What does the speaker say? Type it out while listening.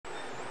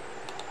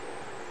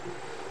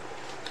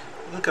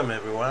Welcome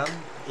everyone.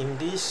 In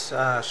this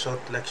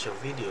short lecture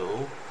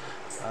video,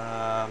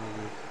 um,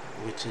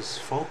 which is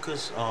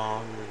focused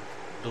on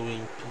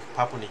doing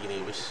Papua New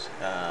Guinea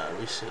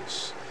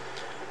research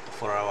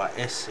for our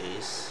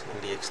essays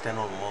in the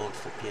external mode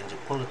for PNG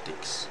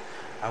politics,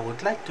 I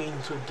would like to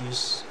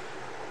introduce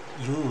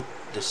you,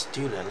 the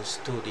students,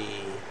 to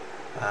the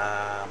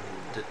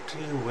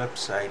three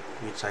website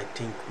which I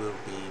think will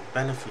be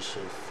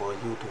beneficial for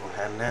you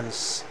to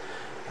enhance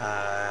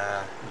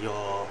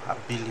your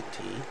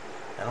ability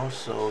and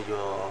also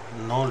your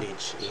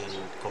knowledge in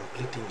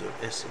completing your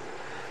essay.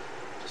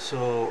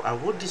 So I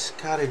would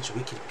discourage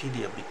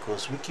Wikipedia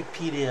because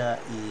Wikipedia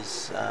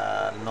is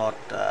not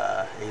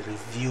a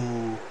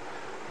review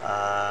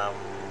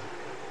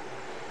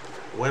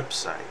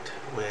website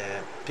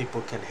where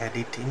people can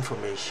edit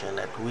information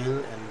at will,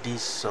 and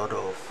this sort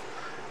of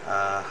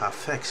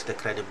affects the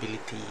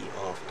credibility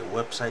of the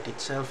website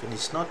itself, and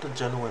it's not a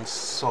genuine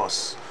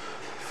source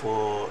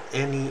for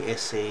any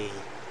essay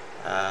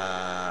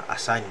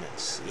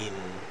assignments in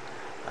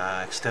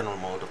external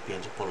mode of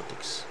PNG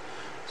politics.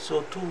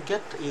 So to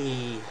get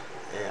a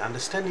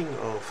understanding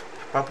of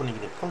Papua New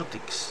Guinea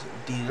politics,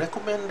 the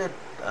recommended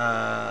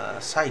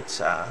sites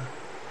are: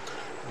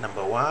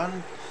 number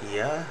one,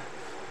 here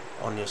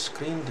on your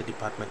screen, the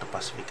Department of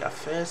Pacific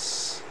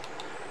Affairs;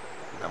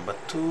 number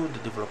two, the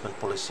Development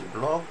Policy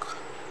blog;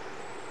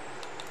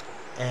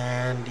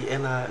 and the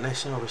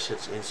National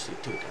Research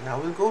Institute. And I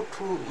will go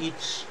through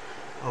each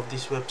of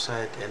this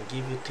website and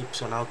give you tips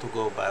on how to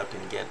go about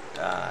and get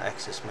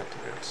access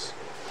materials.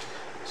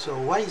 So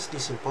why is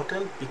this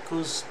important?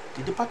 Because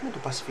the Department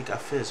of Pacific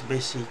Affairs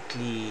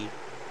basically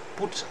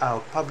puts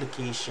out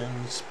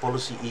publications,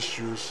 policy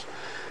issues,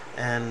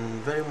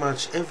 and very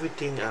much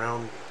everything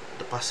around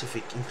the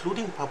Pacific,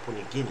 including Papua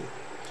New Guinea.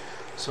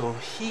 So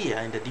here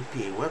in the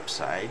DPA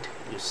website,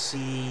 you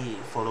see,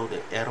 follow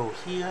the arrow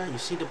here, you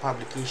see the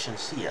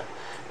publications here.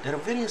 There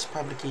are various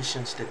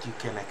publications that you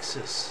can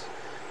access.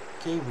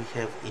 Okay, we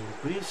have in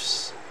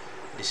briefs,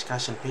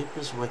 discussion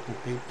papers, working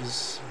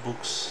papers,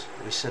 books,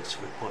 research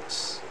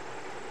reports.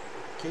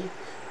 Okay,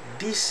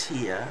 this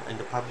here in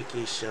the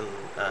publication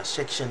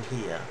section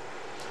here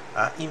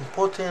are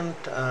important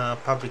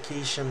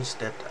publications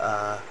that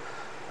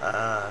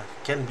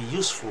can be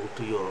useful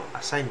to your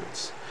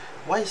assignments.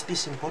 Why is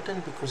this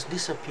important? Because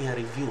these are peer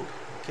reviewed.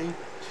 Okay,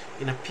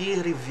 in a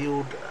peer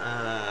reviewed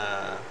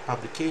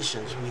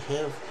publications, we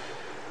have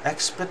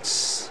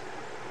experts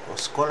or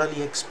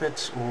scholarly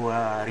experts who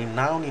are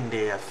renowned in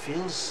their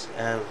fields,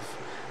 have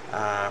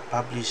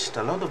published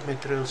a lot of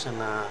materials and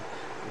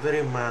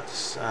very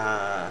much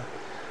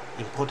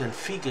important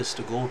figures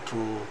to go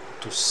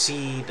to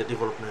see the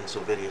developments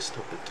of various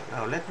topics.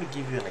 Now let me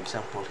give you an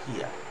example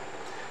here.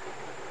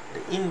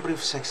 The in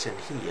brief section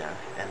here,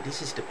 and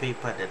this is the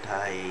paper that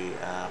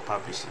I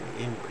published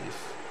in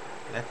brief.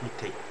 Let me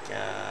take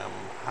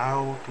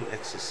how to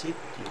access it.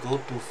 You go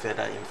to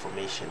further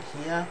information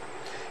here,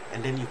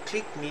 and then you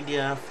click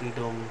media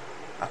freedom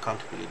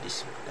accountability,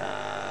 this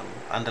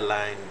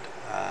underlined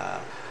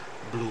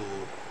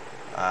blue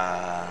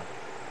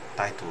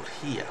title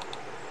here.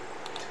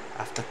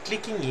 After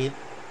clicking it,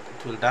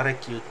 it will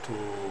direct you to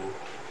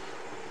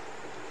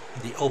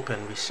the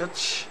open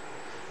research,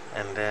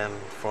 and then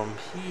from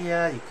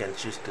here you can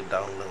choose to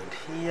download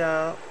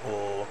here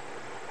or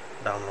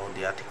download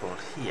the article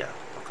here.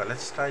 Okay,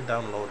 let's try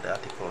download the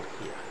article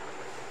here.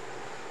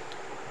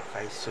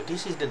 Okay, so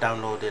this is the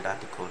downloaded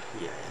article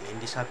here, and in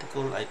this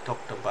article I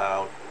talked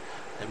about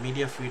the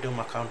media freedom,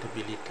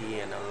 accountability,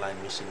 and online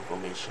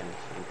misinformation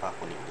in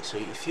Papua New Guinea. So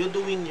if you're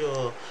doing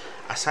your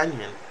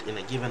assignment in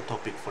a given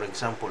topic, for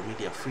example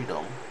media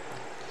freedom,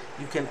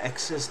 you can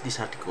access this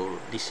article,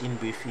 this in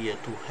brief here,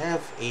 to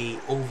have a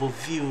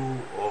overview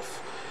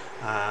of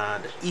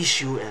the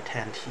issue at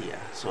hand here.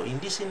 So in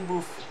this in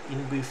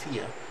brief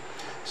here,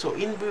 so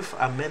in brief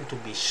are meant to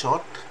be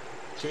short,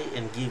 okay,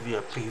 and give you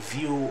a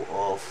preview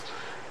of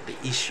the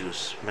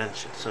issues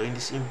mentioned. So in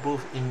this in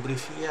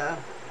brief here,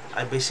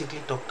 I basically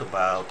talked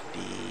about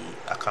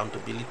the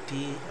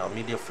accountability,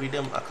 media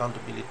freedom,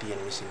 accountability,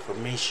 and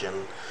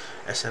misinformation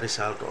as a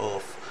result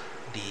of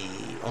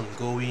the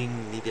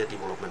ongoing media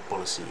development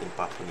policy in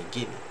Papua New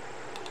Guinea.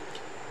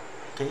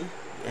 Okay,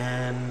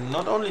 and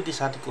not only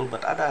this article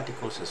but other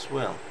articles as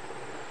well.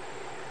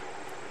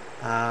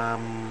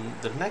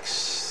 The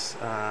next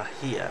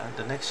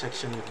the next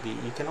section would be,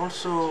 you can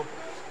also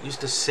use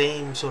the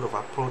same sort of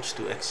approach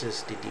to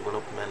access the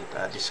development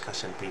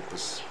discussion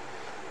papers.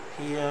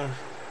 Here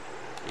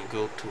you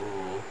go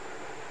to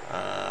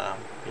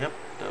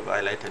the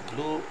highlighted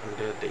blue, and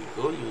there you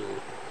go, you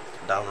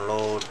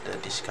download the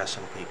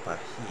discussion paper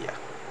here.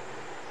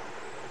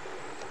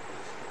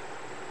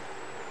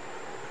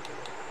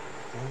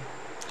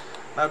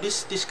 Now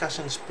these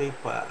discussions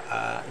paper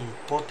are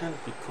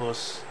important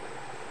because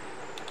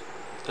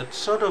that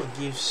sort of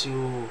gives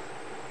you,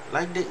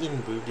 like the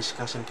in-brief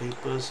discussion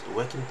papers, the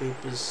working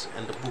papers,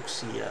 and the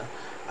books here,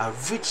 are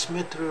rich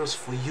materials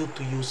for you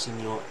to use in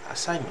your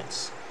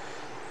assignments.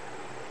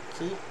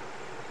 Okay,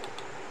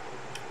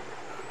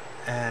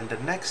 and the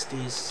next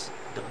is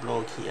the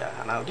blog here.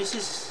 Now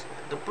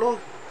the blog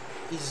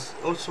is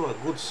also a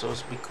good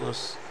source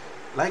because,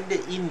 like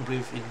the in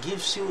brief, it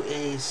gives you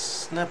a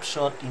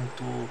snapshot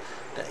into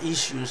the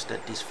issues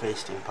that is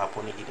faced in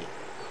Papua New Guinea.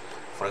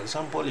 For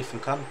example, if you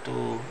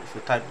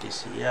type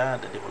this here,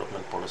 the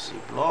development policy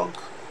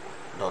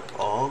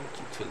blog.org,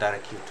 it will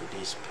direct you to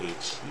this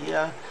page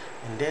here,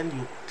 and then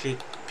you click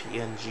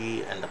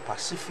PNG and the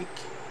Pacific.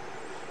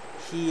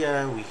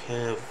 Here we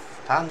have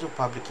tons of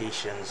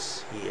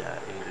publications here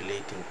in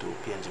relating to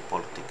PNG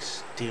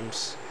politics,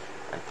 themes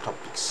and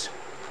topics.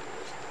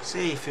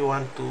 Say if you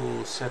want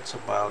to search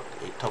about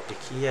a topic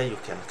here, you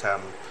can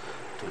come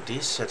to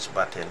this search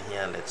button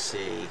here. Let's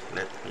say,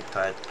 let me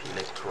type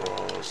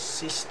electoral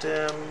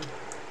system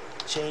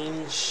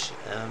change,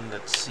 and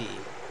let's see,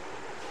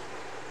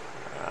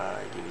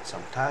 give it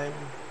some time.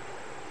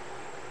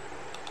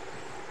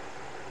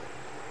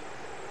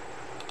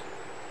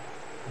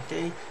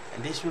 Okay,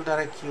 and this will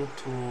direct you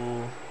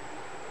to,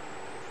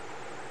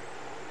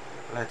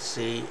 let's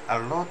say, a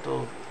lot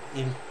of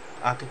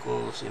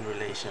articles in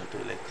relation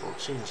to electoral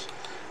change.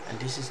 And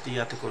this is the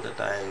article that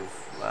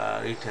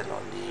I've written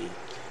on the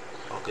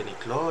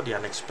organic law, the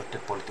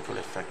unexpected political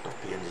effect of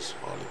PNG's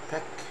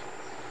OLIPEC.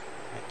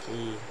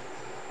 Okay,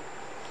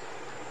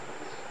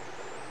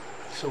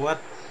 so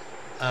what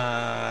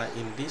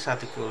in this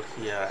article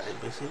here, I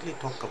basically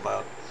talk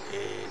about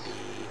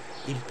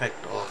the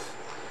impact of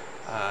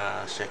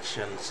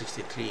section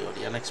 63, or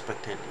the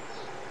unexpected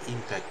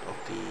impact of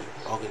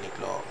the organic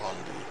law on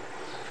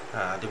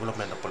the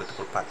development of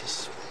political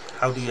parties.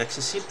 How do you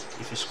access it?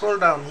 If you scroll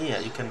down here,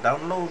 you can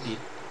download it.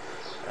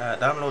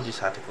 Download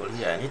this article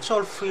here, and it's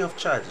all free of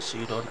charge, so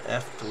you don't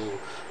have to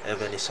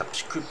have any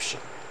subscription.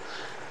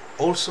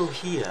 Also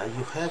here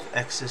you have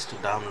access to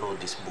download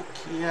this book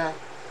here,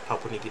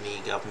 Papua New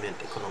Guinea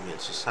Government, Economy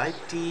and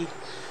Society.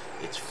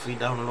 It's free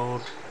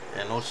download,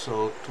 and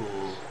also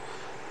to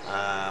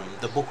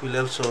the book will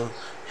also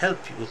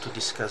help you to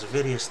discuss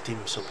various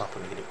themes of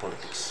Papua New Guinea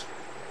politics.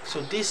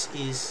 So this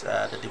is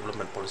the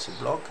development policy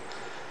blog.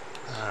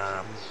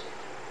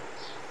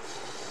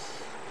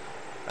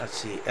 Let's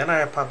see,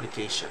 NRA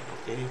publication.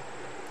 Okay,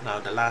 now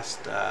the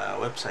last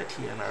website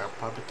here, NRA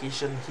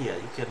publication. Here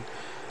you can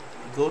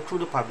go through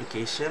the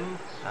publication,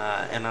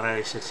 NRA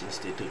Research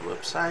Institute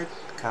website,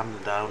 come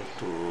down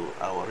to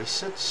our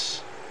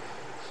research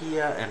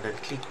here, and then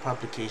click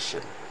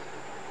publication.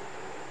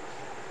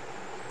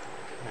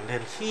 And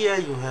then here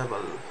you have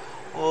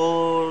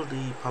all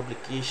the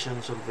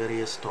publications on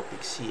various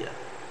topics here.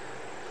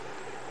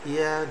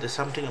 Here there's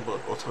something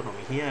about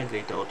autonomy here,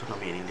 greater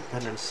autonomy and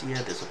independence here.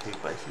 There's a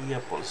paper here,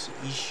 policy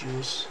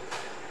issues.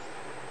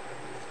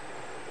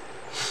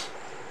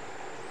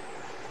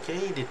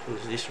 Okay,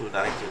 this will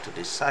direct you to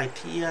the site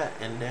here,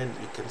 and then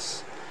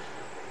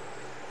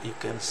you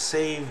can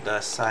save the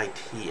site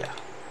here.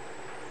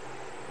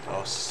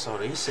 Oh,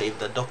 sorry, save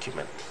the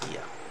document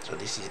here. So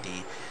this is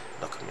the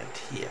document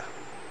here.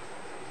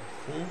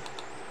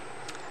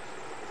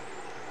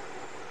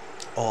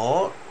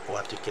 Or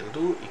what you can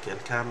do, you can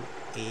come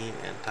in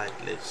and type,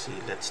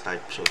 let's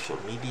type social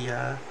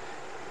media,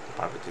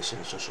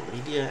 publication social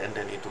media, and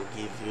then it will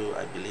give you,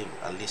 I believe,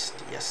 a list.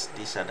 Yes,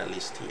 these are the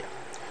list here.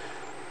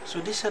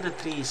 So these are the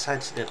 3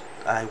 sites that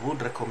I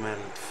would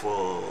recommend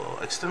for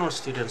external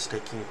students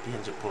taking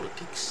PNG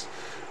politics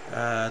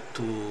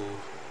to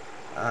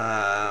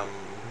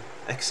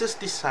access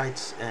these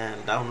sites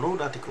and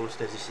download articles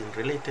that is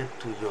related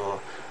to your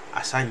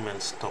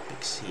assignments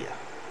topics here.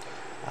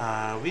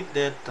 With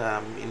that,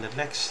 in the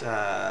next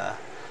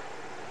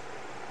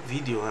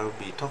video, I will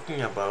be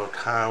talking about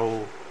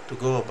how to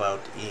go about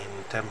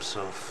in terms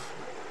of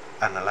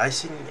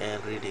analyzing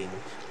and reading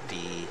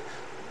the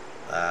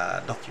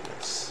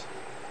documents.